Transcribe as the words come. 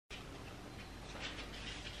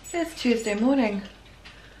It's Tuesday morning.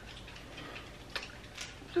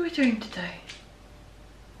 What are we doing today?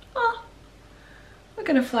 Oh, we're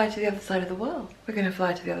going to fly to the other side of the world. We're going to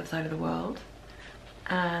fly to the other side of the world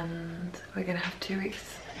and we're going to have 2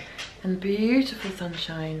 weeks in beautiful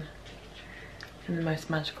sunshine in the most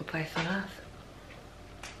magical place on earth.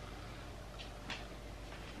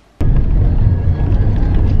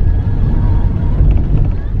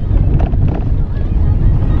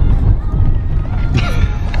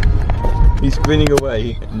 He's grinning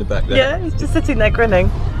away in the back there. Yeah, he's just sitting there grinning.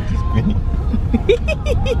 Just grinning.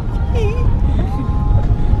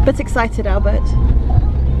 Bit excited, Albert?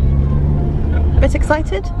 Bit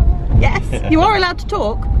excited? Yes, you are allowed to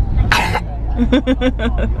talk.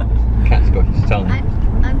 Cat's got his tongue.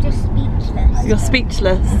 I'm just speechless. You're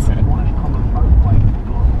speechless.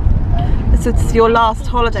 So it's your last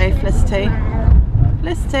holiday, Felicity.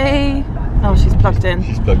 Felicity! Oh, she's plugged in.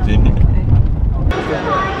 She's plugged in.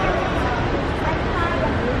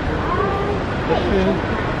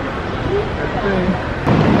 Okay.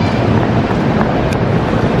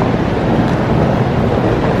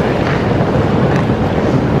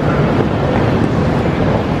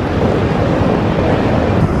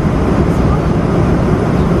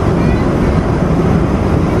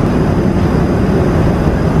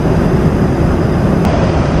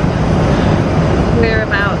 We're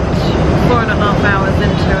about 4.5 hours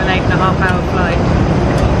into an 8.5 hour flight.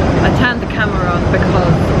 I turned the camera on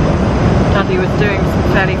because Daddy was doing some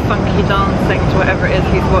fairly funky dancing to whatever it is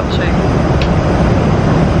he's watching.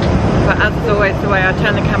 But as is always the way, I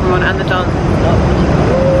turned the camera on and the dancing stopped.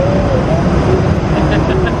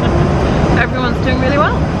 Everyone's doing really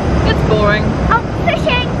well. It's boring. Oh,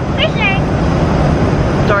 fishing! Fishing!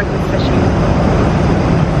 Dorothy's fishing.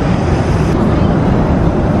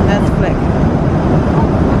 There's Flick.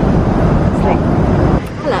 Sleep.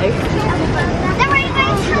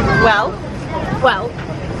 Hello. Well,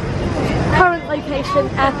 current location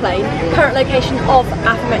airplane, current location of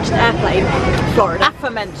aforementioned airplane, Florida.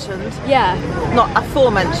 Aforementioned? Yeah. Not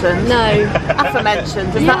aforementioned? No.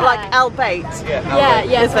 Aforementioned. Is that like albeit? Yeah,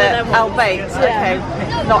 yeah. Is it albeit? Okay.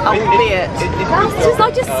 Not albeit. Because I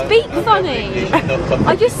just speak funny.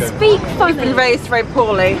 I just speak funny. You've been raised very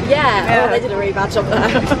poorly. Yeah. Oh, they did a really bad job there.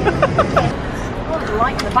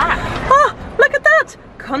 Right in the back. Ah, look at that!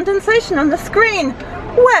 Condensation on the screen.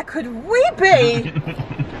 Where could we be?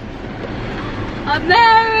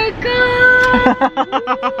 America!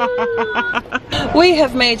 We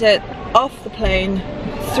have made it off the plane,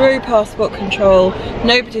 through passport control.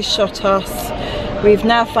 Nobody's shot us. We've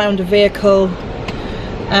now found a vehicle,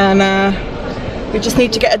 and we just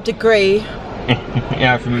need to get a degree. Yeah,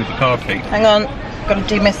 I have to move the car seat. Hang on, got to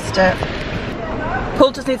demist it.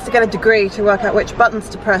 Paul just needs to get a degree to work out which buttons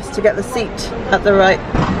to press to get the seat at the right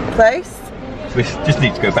place. We just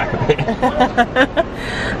need to go back a bit.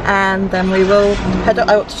 And then we will head up.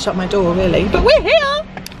 I ought to shut my door really, but we're here!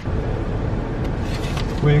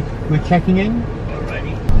 We're checking in.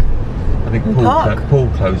 I think Paul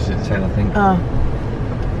closes at 10, I think. Oh.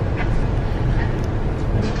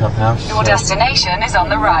 There's the clubhouse. Your destination is on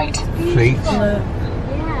the right. Fleet.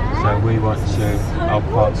 So we want to. I'll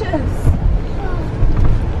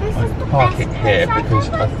park it here because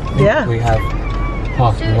I think we have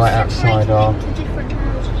parking right outside our.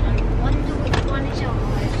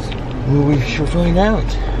 Well, we shall find out.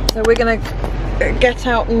 So we're gonna get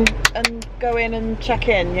out and go in and check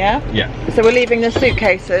in, yeah? Yeah. So we're leaving the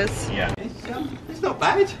suitcases. Yeah. It's not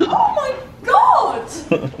bad. Oh my god!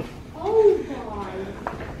 Oh my.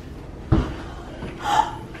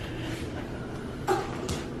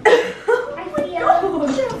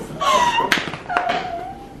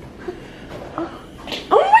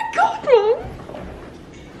 Oh my god, Mum!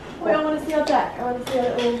 Wait, I want to see our deck. I want to see a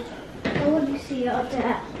little. I want to see your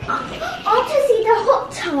deck. I want to see the hot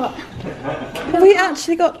tub. Have we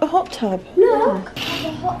actually got a hot tub? Look, I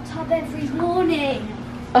have a hot tub every morning.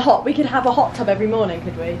 We could have a hot tub every morning,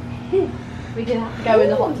 could we? We could have to go in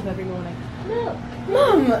the hot tub every morning. Look.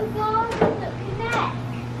 Mum! The one that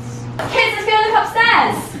connects. Kids, let's go look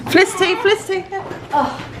upstairs! Felicity, Felicity! Oh.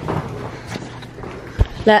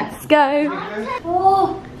 Let's go.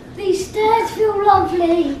 Oh, these stairs feel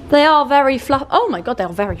lovely. They are very fluffy. Oh my god, they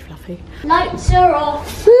are very fluffy. Lights are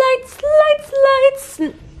off. Lights, lights, lights.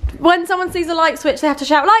 When someone sees a light switch, they have to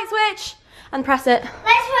shout, light switch! And press it.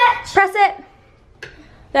 Light switch. Press it.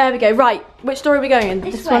 There we go. Right, which door are we going in?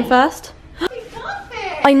 This one first?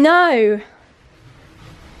 I know.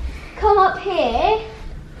 Come up here.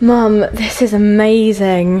 Mum, this is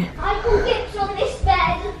amazing. I can get on this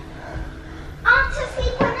bed. I want to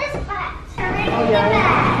sleep on this bed. Oh,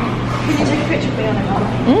 yeah. Can you take a picture of me on it,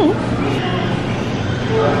 Mum?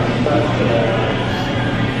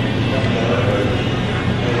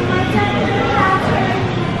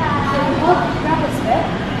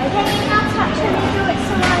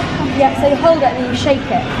 Yeah, so you hold it and then you shake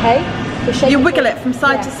it, okay? You wiggle it from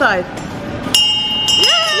side to side.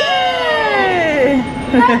 Yay!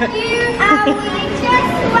 Thank you, and we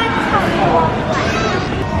just went on one way.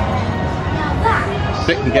 Now that.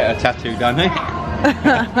 Vic can get a tattoo done, eh?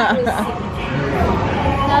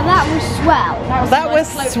 Now that was swell. That was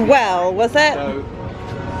swell, was it? So,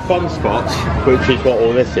 fun spots, which is what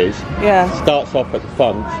all this is, Yeah. starts off at the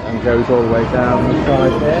front and goes all the way down the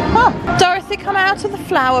side there. Oh, Dorothy, come out of the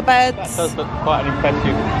flower That beds. does look quite an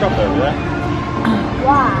impressive shop over there.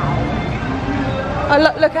 Wow. Oh,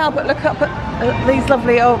 look Albert, look up at these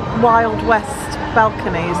lovely old Wild West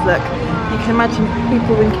balconies, look. You can imagine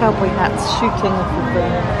people in cowboy hats shooting off of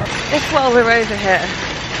them. If while we're over here,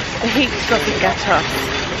 the heat doesn't get us,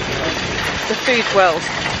 the food will.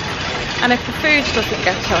 And if the food doesn't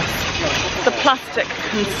get us, the plastic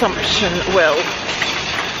consumption will.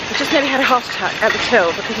 I just nearly had a heart attack at the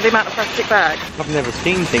till because of the amount of plastic bags. I've never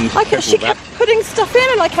seen things She kept putting stuff in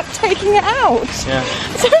and I kept taking it out. Yeah.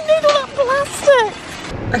 So I need all that plastic.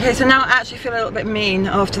 Okay, so now I actually feel a little bit mean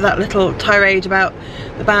after that little tirade about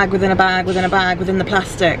the bag within a bag within a bag within the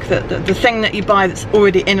plastic. The thing that you buy that's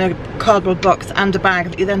already in a cardboard box and a bag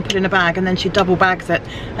that you then put in a bag, and then she double bags it,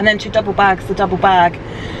 and then she double bags the double bag.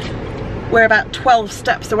 We're about 12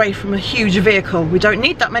 steps away from a huge vehicle. We don't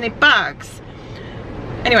need that many bags.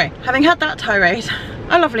 Anyway, having had that tirade,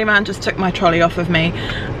 a lovely man just took my trolley off of me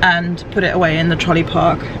and put it away in the trolley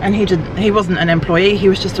park. And he wasn't an employee, he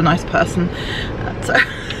was just a nice person. So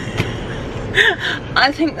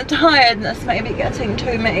I think the tiredness may be getting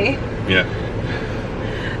to me. Yeah.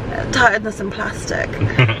 Tiredness and plastic.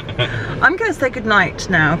 I'm going to say goodnight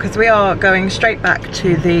now because we are going straight back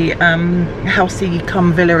to the housey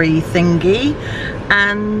cum villa-y thingy,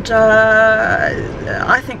 and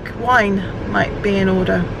I think wine might be in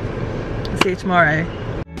order. See you tomorrow.